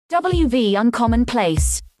WV Uncommon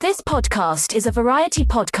Place. This podcast is a variety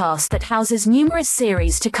podcast that houses numerous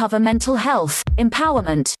series to cover mental health,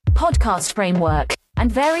 empowerment, podcast framework,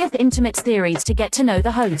 and various intimate theories to get to know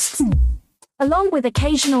the hosts. Along with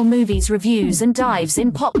occasional movies reviews and dives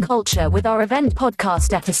in pop culture with our event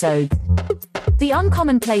podcast episodes. The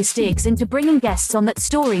Uncommon Place digs into bringing guests on that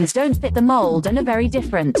stories don't fit the mold and are very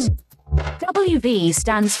different. WV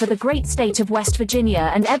stands for the great state of West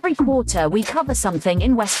Virginia, and every quarter we cover something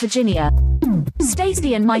in West Virginia.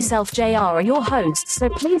 Stacey and myself, JR, are your hosts, so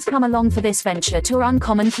please come along for this venture to our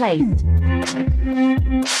Uncommon Place.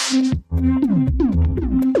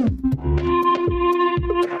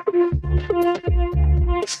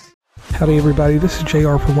 Howdy everybody, this is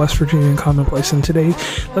JR from West Virginia Uncommon Place, and today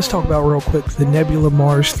let's talk about real quick the Nebula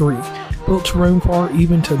Mars 3. Built to roam far,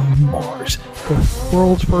 even to Mars. The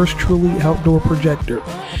world's first truly outdoor projector.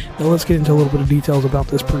 Now let's get into a little bit of details about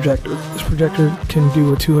this projector. This projector can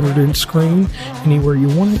do a 200-inch screen anywhere you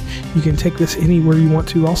want it. You can take this anywhere you want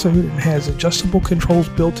to. Also, it has adjustable controls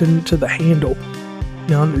built into the handle.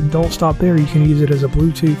 Now, don't stop there. You can use it as a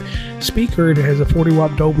Bluetooth speaker. It has a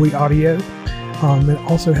 40-watt Dolby audio. It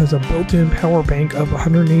also has a built-in power bank of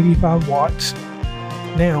 185 watts.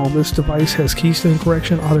 Now, this device has keystone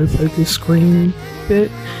correction, autofocus, screen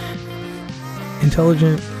fit,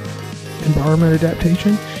 intelligent environment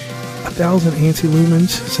adaptation, 1,000 ANSI lumens,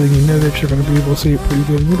 so you know that you're going to be able to see it pretty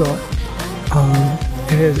good in the dark.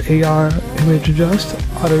 It has AI image adjust,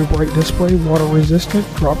 auto bright display, water resistant,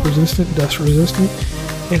 drop resistant, dust resistant,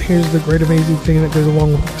 and here's the great amazing thing that goes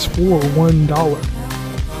along with this. For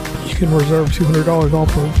 $1, you can reserve $200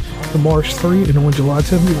 off of the Mars 3, and on July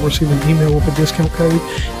 10th you'll receive an email with a discount code,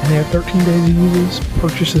 and they have 13 days to use this.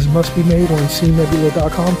 Purchases must be made on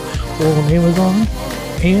cnebula.com or on Amazon,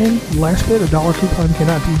 and last bit, a dollar coupon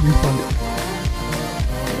cannot be refunded.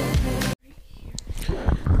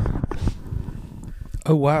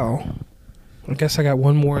 Oh wow, I guess I got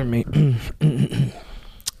one more in me.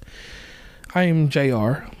 I am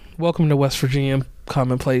JR. Welcome to West Virginia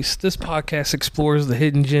Commonplace. This podcast explores the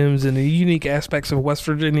hidden gems and the unique aspects of West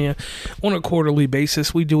Virginia on a quarterly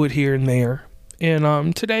basis. We do it here and there.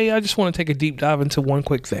 And today I just want to take a deep dive into one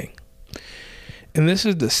quick thing. And this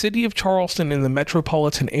is the city of Charleston and the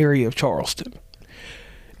metropolitan area of Charleston.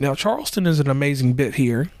 Now, Charleston is an amazing bit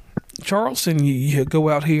here. Charleston, you go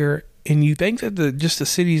out here and you think that the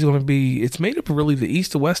city is going to be, it's made up of really the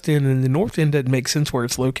east to west end, and the north end doesn't make sense where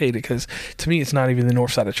it's located, because to me it's not even the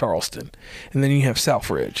north side of Charleston. And then you have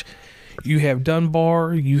Southridge, you have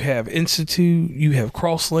Dunbar, you have Institute, you have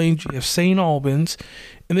Cross Lanes, you have St. Albans,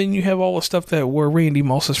 and then you have all the stuff that where Randy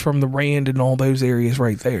Moss is from, the Rand and all those areas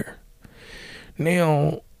right there.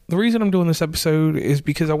 Now, the reason I'm doing this episode is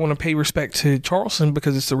because I want to pay respect to Charleston,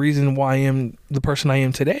 because it's the reason why I am the person I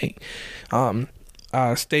am today.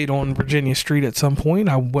 I stayed on Virginia Street at some point.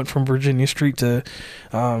 I went from Virginia Street to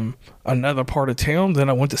another part of town. Then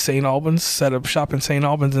I went to St. Albans, set up shop in St.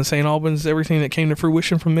 Albans. And St. Albans, everything that came to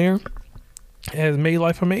fruition from there has made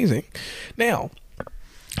life amazing. Now,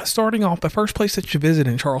 starting off, the first place that you visit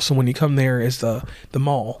in Charleston when you come there is the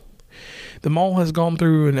mall. The mall has gone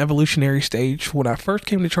through an evolutionary stage. When I first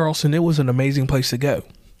came to Charleston, it was an amazing place to go.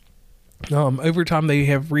 Over time, they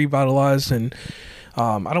have revitalized and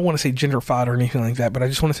I don't want to say gentrified or anything like that, but I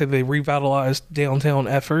just want to say they revitalized downtown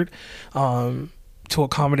effort to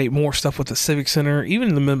accommodate more stuff with the Civic Center,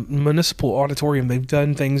 even the municipal auditorium. They've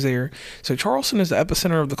done things there. So Charleston is the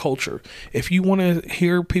epicenter of the culture. If you want to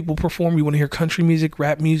hear people perform, you want to hear country music,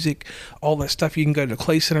 rap music, all that stuff, you can go to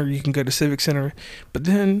Clay Center, you can go to Civic Center. But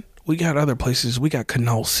then we got other places. We got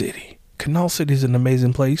Canal City. Canal City is an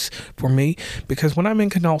amazing place for me, because when I'm in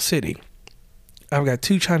Canal City, I've got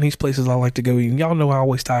two Chinese places I like to go eat, and y'all know I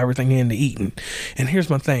always tie everything into eating. And here's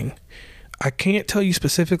my thing. I can't tell you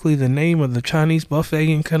specifically the name of the Chinese buffet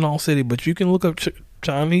in Canal City, but you can look up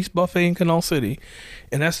Chinese buffet in Canal City,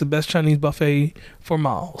 and that's the best Chinese buffet for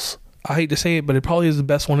miles. I hate to say it, but it probably is the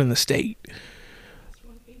best one in the state.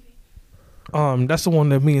 That's the one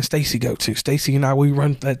that me and Stacey go to. Stacey and I, we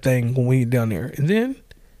run that thing when we get down there. And then,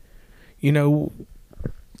 you know,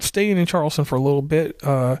 staying in Charleston for a little bit,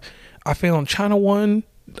 I found China One.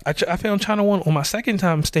 I found China One on my second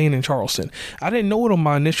time staying in Charleston. I didn't know it on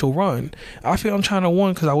my initial run. I found China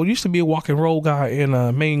One because I used to be a walk and roll guy in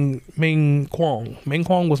Main Quang. Main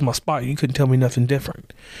Quang was my spot. You couldn't tell me nothing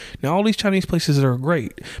different. Now, all these Chinese places are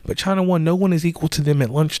great, but China One, no one is equal to them at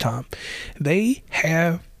lunchtime. They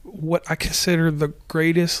have what I consider the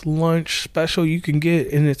greatest lunch special you can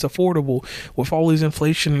get, and it's affordable with all these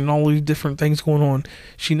inflation and all these different things going on.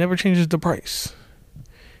 She never changes the price,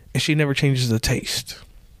 and she never changes the taste.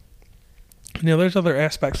 Now, there's other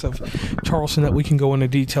aspects of Charleston that we can go into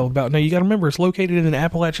detail about. Now, you got to remember, it's located in the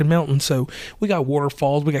Appalachian Mountains, so we got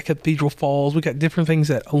waterfalls, we got Cathedral Falls, we got different things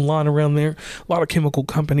that align around there, a lot of chemical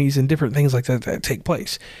companies and different things like that take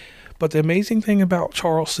place. But the amazing thing about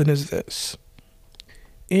Charleston is this.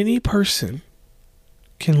 Any person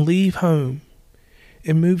can leave home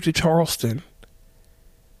and move to Charleston,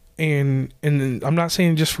 and I'm not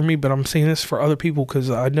saying just for me, but I'm saying this for other people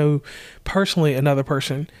because I know personally another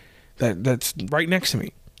person that's right next to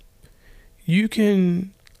me. You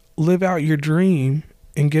can live out your dream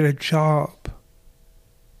and get a job.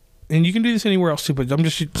 And you can do this anywhere else too, but I'm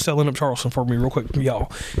just selling up Charleston for me real quick,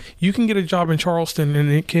 y'all. You can get a job in Charleston and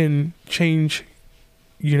it can change,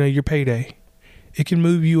 your payday. It can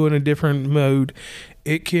move you in a different mode.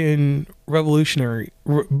 It can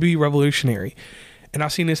be revolutionary. And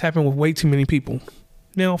I've seen this happen with way too many people.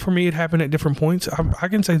 Now, for me, it happened at different points. I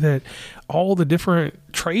can say that all the different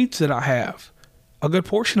trades that I have, a good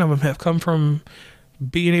portion of them have come from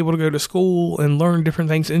being able to go to school and learn different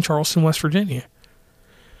things in Charleston, West Virginia.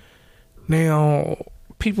 Now,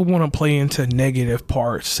 people want to play into negative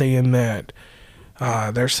parts, saying that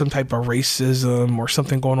there's some type of racism or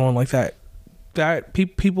something going on like that. That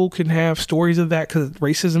people can have stories of that because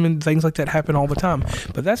racism and things like that happen all the time.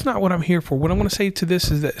 But that's not what I'm here for. What I'm going to say to this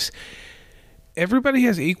is this. Everybody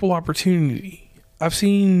has equal opportunity. I've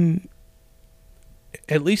seen,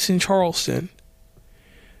 at least in Charleston,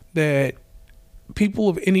 that people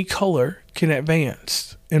of any color can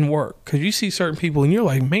advance and work. Because you see certain people and you're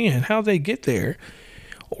like, man, how'd they get there?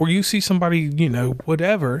 Or you see somebody,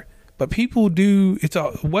 whatever. But people do,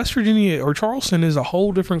 West Virginia or Charleston is a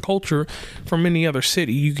whole different culture from any other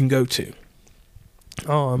city you can go to.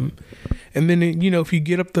 And then, if you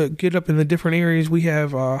get up in the different areas, we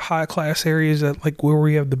have high class areas that like where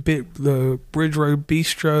we have the Bridge Road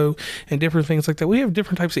Bistro and different things like that. We have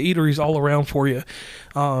different types of eateries all around for you,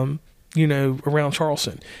 around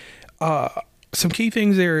Charleston. Some key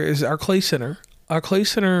things there is our Clay Center. Our Clay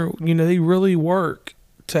Center, they really work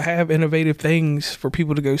to have innovative things for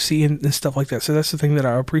people to go see and stuff like that. So that's the thing that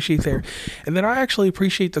I appreciate there. And then I actually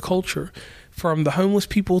appreciate the culture from the homeless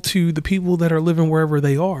people to the people that are living wherever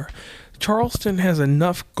they are. Charleston has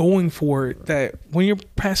enough going for it that when you're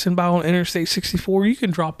passing by on Interstate 64, you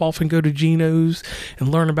can drop off and go to Gino's and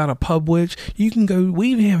learn about a pub witch. You can go, we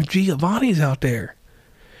even have Giovanni's out there.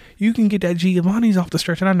 You can get that Giovanni's off the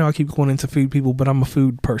stretch. And I know I keep going into food people, but I'm a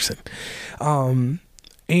food person.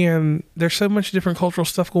 And there's so much different cultural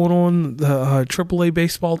stuff going on. The AAA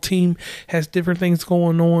baseball team has different things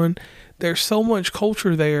going on. There's so much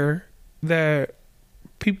culture there that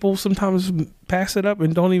people sometimes pass it up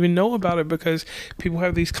and don't even know about it because people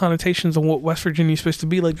have these connotations on what West Virginia is supposed to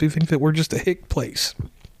be like. They think that we're just a hick place.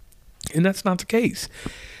 And that's not the case.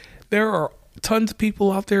 There are tons of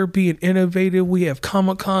people out there being innovative. We have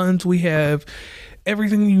Comic-Cons. We have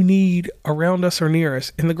everything you need around us or near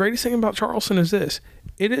us. And the greatest thing about Charleston is this.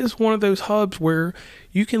 It is one of those hubs where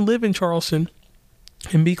you can live in Charleston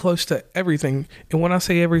and be close to everything. And when I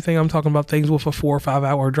say everything, I'm talking about things with a 4 or 5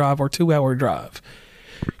 hour drive or 2 hour drive.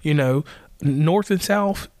 North and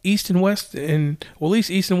south, east and west, and at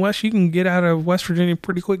least east and west, you can get out of West Virginia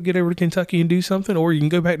pretty quick, get over to Kentucky and do something, or you can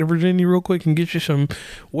go back to Virginia real quick and get you some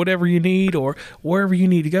whatever you need or wherever you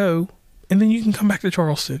need to go. And then you can come back to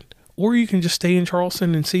Charleston. Or you can just stay in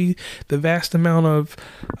Charleston and see the vast amount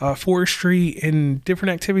of forestry and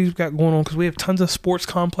different activities we've got going on because we have tons of sports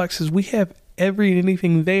complexes. We have every and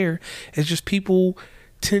anything there. It's just people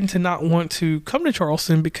tend to not want to come to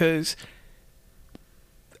Charleston because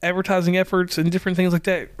advertising efforts and different things like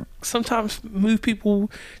that sometimes move people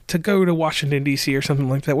to go to Washington, D.C. or something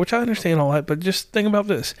like that, which I understand all that. But just think about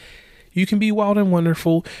this. You can be wild and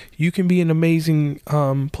wonderful. You can be an amazing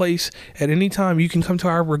place at any time. You can come to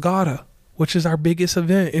our regatta, which is our biggest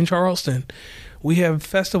event in Charleston. We have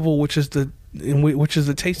festival, which is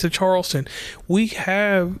the Taste of Charleston. We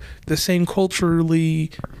have the same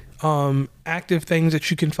culturally active things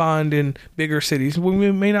that you can find in bigger cities.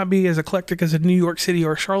 We may not be as eclectic as a New York City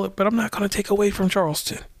or Charlotte, but I'm not going to take away from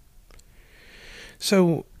Charleston.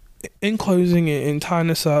 So, in closing and tying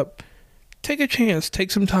this up, take a chance, take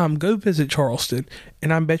some time, go visit Charleston,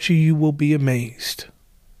 and I bet you will be amazed.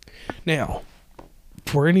 Now,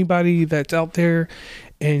 for anybody that's out there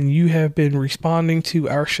and you have been responding to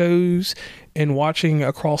our shows and watching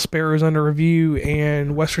Across Sparrows Under Review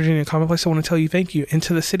and West Virginia Commonplace, I want to tell you thank you. And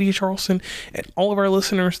to the city of Charleston and all of our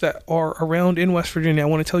listeners that are around in West Virginia, I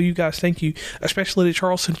want to tell you guys thank you, especially to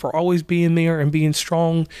Charleston, for always being there and being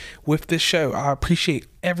strong with this show. I appreciate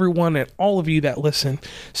everyone and all of you that listen.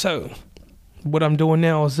 So, what I'm doing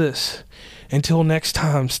now is this. Until next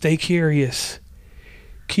time, stay curious,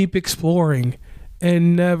 keep exploring,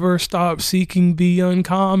 and never stop seeking the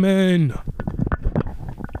uncommon.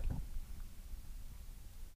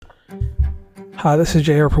 Hi, this is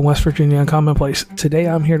JR from West Virginia Uncommon Place. Today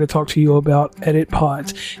I'm here to talk to you about Edit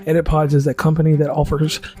Pods. Edit Pods is a company that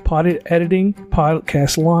offers pod editing,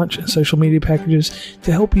 podcast launch, and social media packages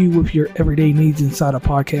to help you with your everyday needs inside of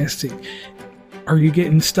podcasting. Are you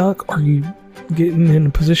getting stuck? Are you getting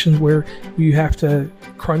in positions where you have to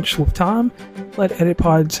crunch with time? Let Edit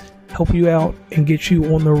Pods help you out and get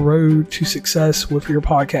you on the road to success with your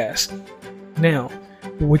podcast. Now,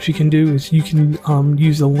 what you can do is you can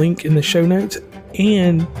use the link in the show notes,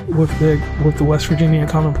 and with the West Virginia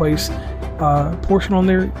Commonplace portion on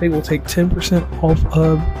there, they will take 10% off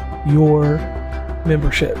of your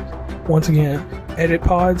membership. Once again, Edit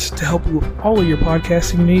Pods to help you with all of your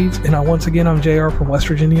podcasting needs. And I'm JR from West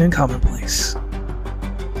Virginia Commonplace.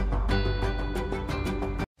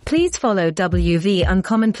 Please follow WV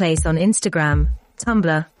Uncommonplace on Instagram,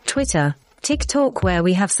 Tumblr, Twitter, TikTok, where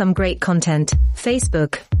we have some great content,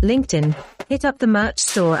 Facebook, LinkedIn. Hit up the merch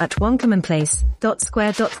store at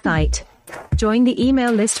oncommonplace.square.site. Join the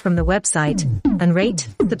email list from the website, and rate,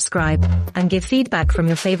 subscribe, and give feedback from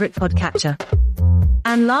your favorite podcatcher.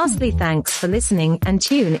 And lastly, thanks for listening, and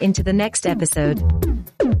tune into the next episode.